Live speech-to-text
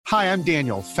Hi, I'm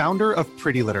Daniel, founder of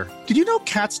Pretty Litter. Did you know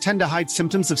cats tend to hide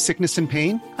symptoms of sickness and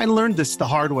pain? I learned this the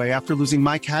hard way after losing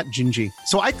my cat, Gingy.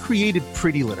 So I created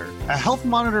Pretty Litter, a health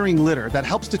monitoring litter that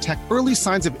helps detect early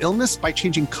signs of illness by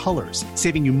changing colors,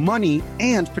 saving you money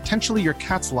and potentially your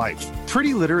cat's life.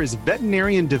 Pretty Litter is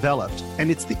veterinarian developed, and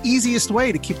it's the easiest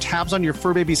way to keep tabs on your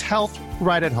fur baby's health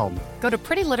right at home. Go to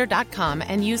prettylitter.com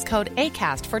and use code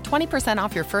ACAST for 20%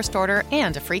 off your first order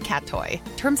and a free cat toy.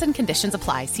 Terms and conditions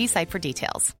apply. See site for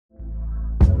details.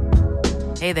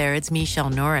 Hey there, it's Michelle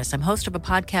Norris. I'm host of a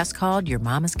podcast called Your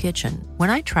Mama's Kitchen.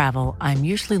 When I travel, I'm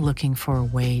usually looking for a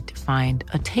way to find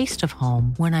a taste of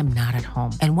home when I'm not at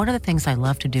home. And one of the things I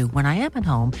love to do when I am at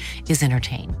home is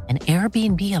entertain. And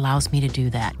Airbnb allows me to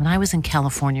do that. When I was in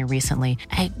California recently,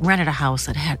 I rented a house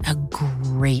that had a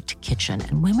great kitchen.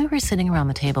 And when we were sitting around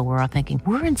the table, we're all thinking,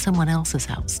 we're in someone else's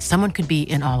house. Someone could be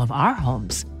in all of our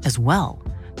homes as well.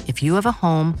 If you have a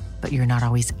home, but you're not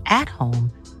always at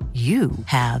home, you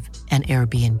have an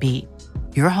Airbnb.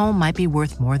 Your home might be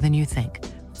worth more than you think.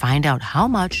 Find out how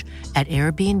much at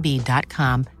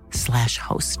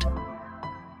airbnb.com/host.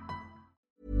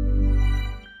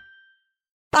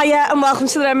 Hiya and welcome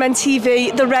to the Redmen TV.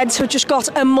 The Reds have just got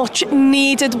a much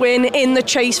needed win in the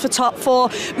chase for top four.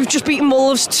 We've just beaten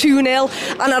Wolves 2-0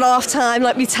 and at half time,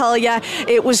 let me tell you,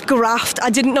 it was graft. I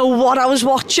didn't know what I was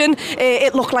watching.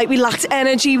 It looked like we lacked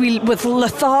energy, we were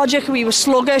lethargic, we were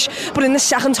sluggish, but in the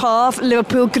second half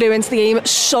Liverpool grew into the game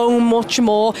so much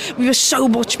more. We were so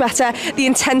much better. The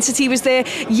intensity was there.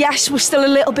 Yes, we're still a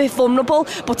little bit vulnerable,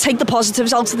 but take the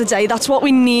positives out of the day. That's what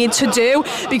we need to do,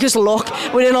 because look,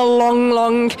 we're in a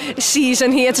long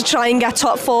season here to try and get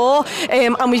top four,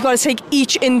 and we've got to take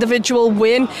each individual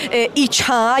win, each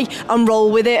high, and roll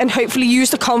with it, and hopefully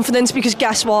use the confidence, because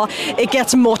guess what, it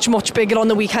gets much bigger on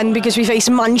the weekend, because we face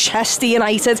Manchester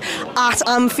United at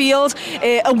Anfield.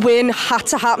 A win had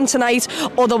to happen tonight,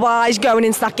 otherwise going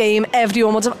into that game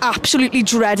everyone would have absolutely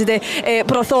dreaded it,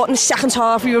 but I thought in the second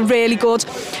half we were really good.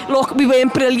 Look, we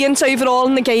weren't brilliant overall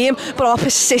in the game, but our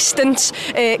persistence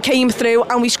came through,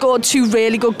 and we scored two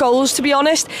really good goals, to be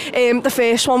honest. The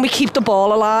first one, we keep the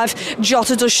ball alive.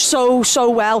 Jota does so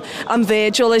well, and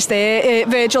Virgil is there.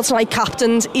 Virgil tonight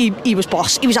captained. He was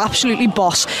boss. He was absolutely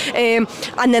boss. And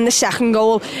then the second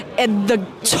goal, the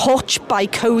touch by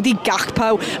Cody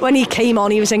Gakpo when he came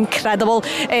on, he was incredible.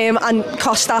 And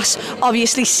Kostas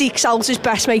obviously seeks out his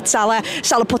best mate Salah.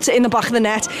 Salah puts it in the back of the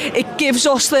net. It gives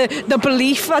us the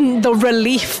belief and the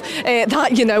relief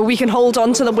that, you know, we can hold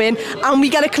on to the win, and we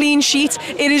get a clean sheet.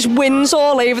 It is wins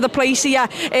all over the place here.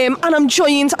 And I'm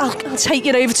joined, I'll take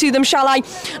you over to them, shall I?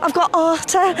 I've got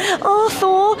Arthur,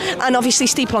 and obviously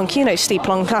Steve Plonk. You know Steve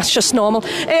Plonk, that's just normal.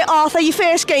 Arthur, your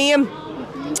first game,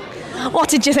 what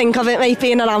did you think of it, mate,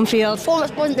 being at Anfield?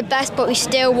 Performance wasn't the best, but we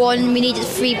still won. We needed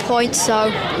 3 points,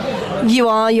 so... You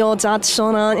are your dad's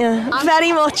son, aren't you?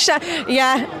 Very much.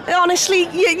 Yeah, honestly,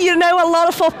 you know a lot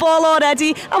of football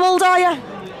already. How old are you?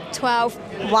 12.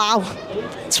 Wow,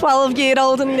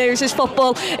 12-year-old and he knows his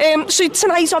football. So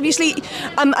tonight, obviously,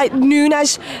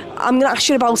 Nunes, I'm going to ask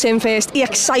you about him first. He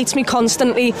excites me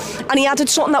constantly, and he added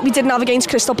something that we didn't have against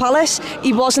Crystal Palace.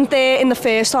 He wasn't there in the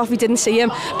first half, we didn't see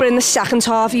him, but in the second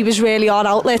half he was really our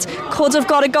outlet. Could have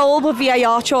got a goal, but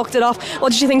VAR chalked it off.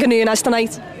 What did you think of Nunes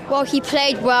tonight? Well, he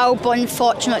played well, but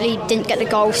unfortunately didn't get the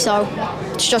goal, so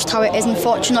it's just how it is,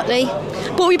 unfortunately.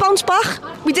 But we bounced back.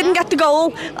 We didn't get the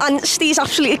goal, and Steve's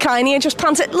absolutely crying here. Just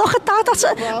panted. Look at that. That's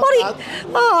it. What are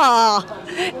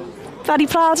you? Very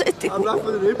proud. I'm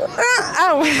laughing at him.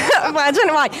 I don't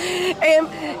know why.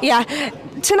 Yeah.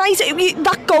 Tonight,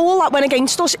 that goal that went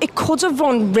against us, it could have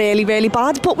run really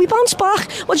bad, but we bounced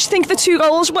back. What did you think of the two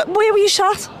goals? Where were you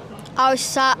sat? I was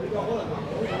sat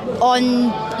on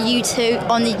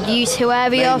on the U2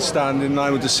 area. Main stand in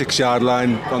line with the 6-yard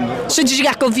line. So did you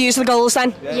get good views of the goals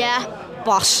then? Yeah.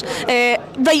 Boss.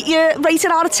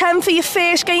 Rated out of 10 for your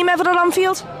first game ever at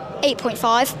Anfield?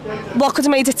 8.5. What could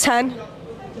have made it 10?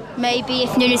 Maybe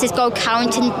if Nunes' goal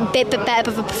counting, a bit better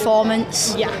of a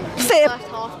performance. Yeah. Fair. First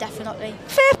half, definitely.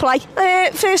 Fair play.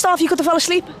 First half, you could have fell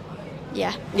asleep?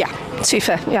 Yeah. Too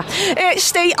fair, yeah.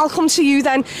 Stay, I'll come to you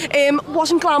then.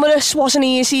 Wasn't glamorous, wasn't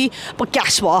easy, but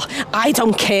guess what? I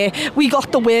don't care. We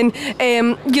got the win.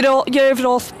 Your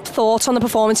overall thoughts on the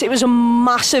performance? It was a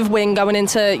massive win going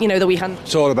into, the weekend.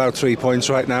 It's all about 3 points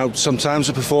right now. Sometimes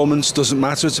the performance doesn't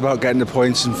matter. It's about getting the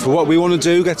points. And for what we want to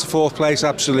do, get to fourth place,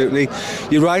 absolutely.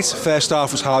 You're right, first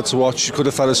half was hard to watch. You could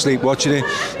have fell asleep watching it.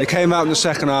 They came out in the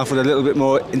second half with a little bit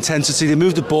more intensity. They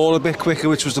moved the ball a bit quicker,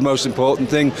 which was the most important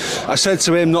thing. I said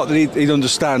to him, not that he'd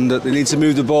understand, that they need to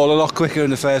move the ball a lot quicker in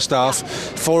the first half.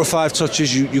 4 or 5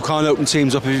 touches, you can't open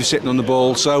teams up if you're sitting on the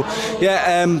ball. So,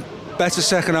 yeah, better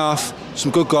second half,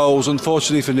 some good goals.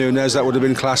 Unfortunately for Núñez, that would have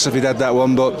been class if he'd had that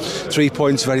one, but 3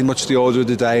 points very much the order of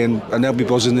the day, and they'll be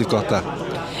buzzing they've got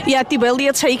that. Yeah, they will.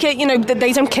 They'll take it. You know,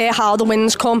 they don't care how the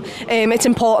wins come. It's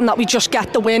important that we just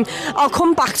get the win. I'll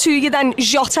come back to you then.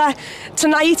 Jota,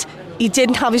 tonight, he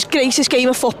didn't have his greatest game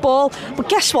of football, but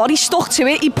guess what? He stuck to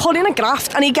it. He put in a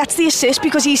graft and he gets the assist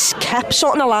because he's kept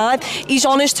something alive. He's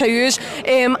on his toes,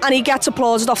 and he gets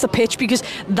applauded off the pitch because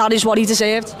that is what he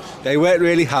deserved. Yeah, he worked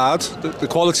really hard. The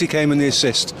quality came in the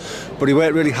assist, but he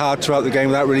worked really hard throughout the game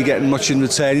without really getting much in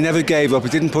return. He never gave up. He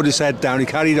didn't put his head down. He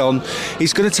carried on.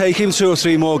 It's going to take him 2 or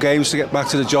 3 more games to get back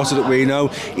to the Jota that we know.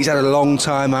 He's had a long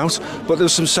time out, but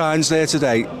there's some signs there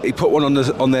today. He put one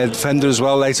on their defender as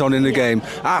well late on in the game.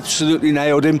 Absolutely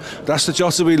nailed him. That's the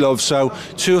Jota we love. So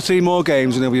 2 or 3 more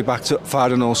games and he'll be back to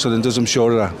firing all cylinders, I'm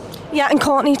sure of that. Yeah, and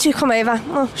Courtney to come over.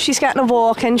 Oh, she's getting a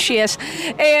walk in, she is.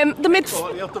 I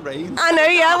know,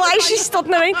 yeah, why she stood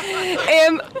in the rain.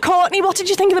 Courtney, what did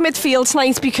you think of the midfield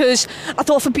tonight? Because I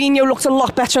thought Fabinho looked a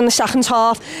lot better in the second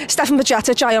half. Stefan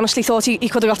Bajcetic, I honestly thought he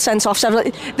could have got sent off several.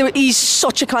 He's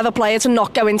such a clever player to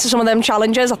not go into some of them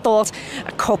challenges. I thought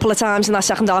a couple of times in that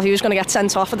second half he was going to get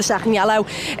sent off for the second yellow.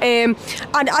 And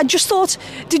I just thought,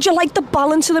 did you like the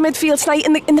balance of the midfield tonight?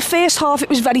 In the first half it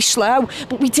was very slow,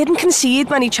 but we didn't concede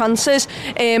many chances.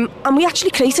 And we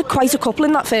actually created quite a couple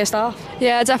in that first half.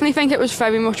 Yeah, I definitely think it was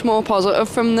very much more positive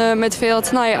from the midfield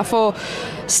tonight. I thought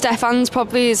Stefan's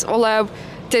probably, although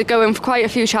did go in for quite a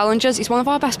few challenges, he's one of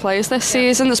our best players this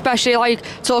season, especially like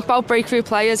talk about breakthrough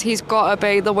players. He's got to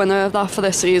be the winner of that for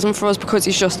this season for us because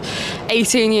he's just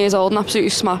 18 years old and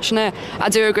absolutely smashing it. I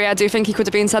do agree, I do think he could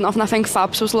have been sent off, and I think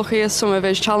Fabs was lucky at some of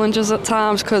his challenges at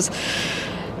times because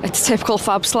it's typical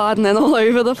Fab sliding in all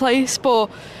over the place. But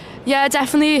yeah,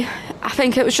 definitely, I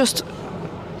think it was just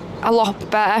a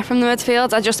lot better from the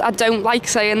midfield. I don't like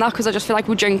saying that because I just feel like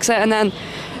we'll jinx it and then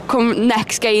come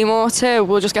next game or 2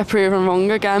 we'll just get proven wrong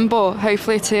again, but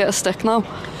hopefully it's here to stick now.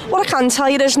 What I can tell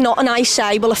you is nothing I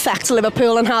say will affect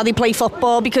Liverpool and how they play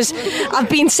football, because I've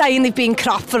been saying they've been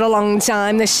crap for a long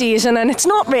time this season and it's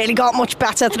not really got much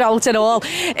better throughout it all.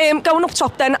 Going up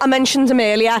top then, I mentioned him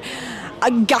earlier,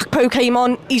 Gakpo came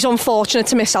on. He's unfortunate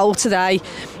to miss out today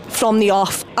from the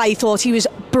off. I thought he was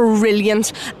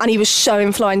brilliant and he was so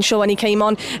influential when he came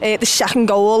on. The second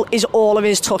goal is all of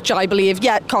his touch, I believe.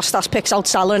 Yeah, Costas picks out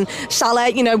Salah, and Salah,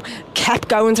 you know, kept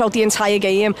going throughout the entire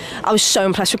game. I was so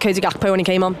impressed with Cody Gakpo when he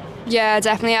came on. Yeah,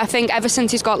 definitely. I think ever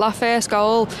since he's got that first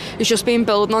goal, he's just been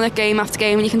building on it game after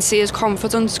game, and you can see his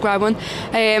confidence growing.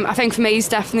 I think for me, he's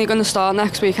definitely going to start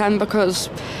next weekend because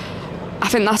I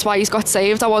think that's why he's got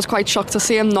saved. I was quite shocked to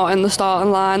see him not in the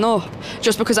starting lineup,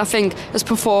 just because I think his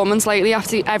performance lately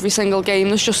after every single game,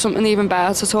 there's just something even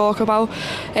better to talk about.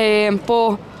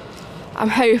 But I'm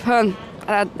hoping,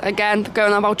 again,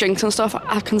 going on about jinx and stuff,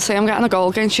 I can see him getting a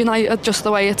goal against United just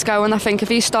the way it's going. I think if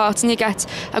he starts and he gets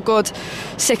a good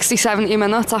 60-70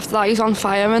 minutes after that, he's on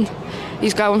fire and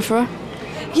he's going for it.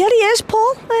 Yeah, he is,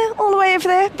 Paul, all the way over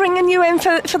there, bringing you in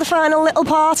for the final little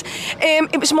part.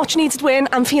 It was a much needed win.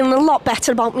 I'm feeling a lot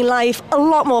better about my life, a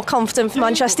lot more confident for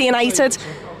Manchester United.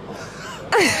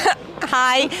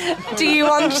 Hi, do you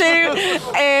want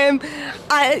to?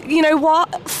 You know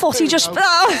what? Footy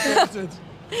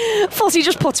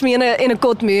just puts me in a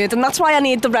good mood, and that's why I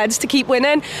need the Reds to keep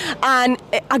winning. And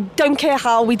I don't care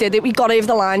how we did it, we got over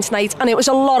the line tonight, and it was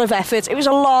a lot of effort, it was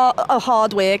a lot of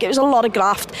hard work, it was a lot of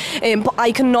graft, but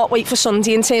I cannot wait for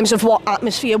Sunday in terms of what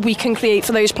atmosphere we can create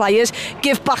for those players,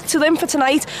 give back to them for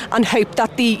tonight, and hope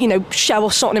that they, you know, show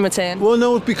us something in return. Well,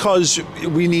 no, because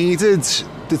we needed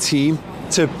the team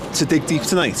to dig deep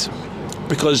tonight,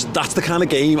 because that's the kind of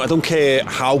game. I don't care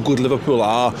how good Liverpool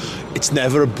are, it's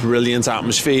never a brilliant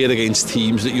atmosphere against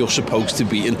teams that you're supposed to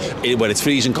beat when it's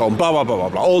freezing cold, blah blah blah blah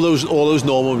blah, all those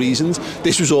normal reasons.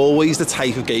 This was always the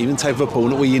type of game and type of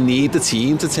opponent where you need the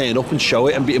team to turn up and show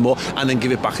it and beat them more and then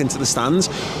give it back into the stands.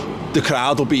 The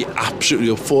crowd will be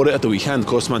absolutely up for it at the weekend, of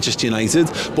course, Manchester United,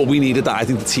 but we needed that. I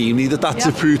think the team needed that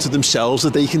to prove to themselves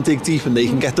that they can dig deep and they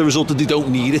can get the result, that they don't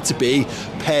need it to be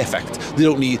perfect. They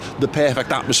don't need the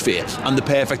perfect atmosphere and the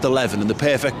perfect 11 and the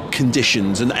perfect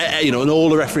conditions and and all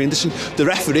the refereeing. The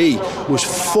referee was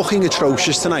fucking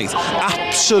atrocious tonight,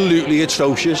 absolutely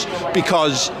atrocious,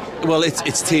 because, well,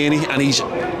 it's Tierney and he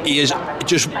is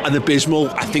just an abysmal,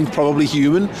 I think probably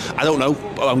human, I don't know,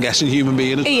 I'm guessing, human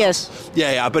being as well. He is.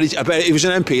 Yeah, I bet he was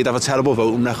an MP, he'd have a terrible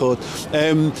voting record.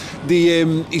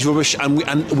 He's rubbish,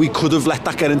 and we could have let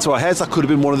that get into our heads. That could have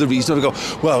been one of the reasons we go,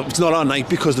 well, it's not our night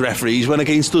because the referees went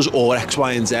against us, or X,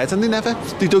 Y and Z, and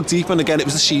they dug deep. And again, it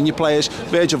was the senior players.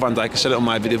 Virgil van Dijk, I said it on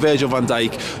my video, Virgil van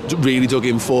Dijk really dug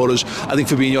in for us. I think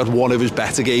Fabinho had one of his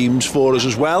better games for us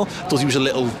as well. Thought he was a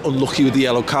little unlucky with the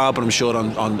yellow card, but I'm sure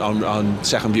on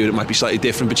second view it might be slightly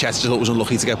different. But Chetty thought was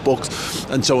unlucky to get booked,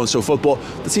 and so on and so forth. But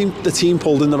the team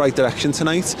pulled in the right direction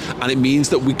tonight, and it means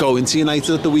that we go into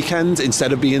United at the weekend,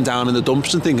 instead of being down in the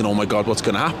dumps and thinking, oh my God, what's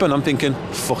going to happen? I'm thinking,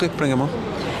 fuck it, bring him on.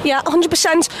 Yeah,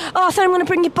 100%. Arthur, I'm going to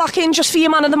bring you back in just for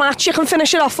your man of the match. You can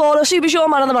finish it off for us. Who was your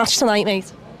man of the match tonight,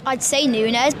 mate? I'd say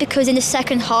Núñez, because in the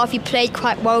second half he played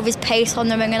quite well with his pace on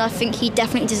the ring, and I think he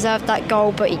definitely deserved that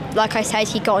goal, but like I said,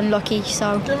 he got unlucky,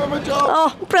 so... Give him a job.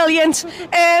 Oh, brilliant.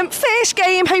 First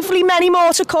game, hopefully many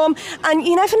more to come, and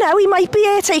you never know, he might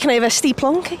be taking over Steve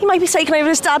Plunk. He might be taking over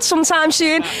his dad sometime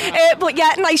soon. But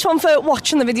yeah, nice one for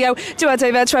watching the video. Do head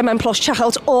over to MN Plus, check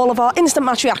out all of our instant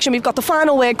match reaction. We've got the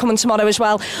final word coming tomorrow as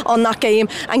well on that game,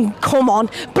 and come on,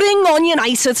 bring on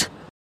United.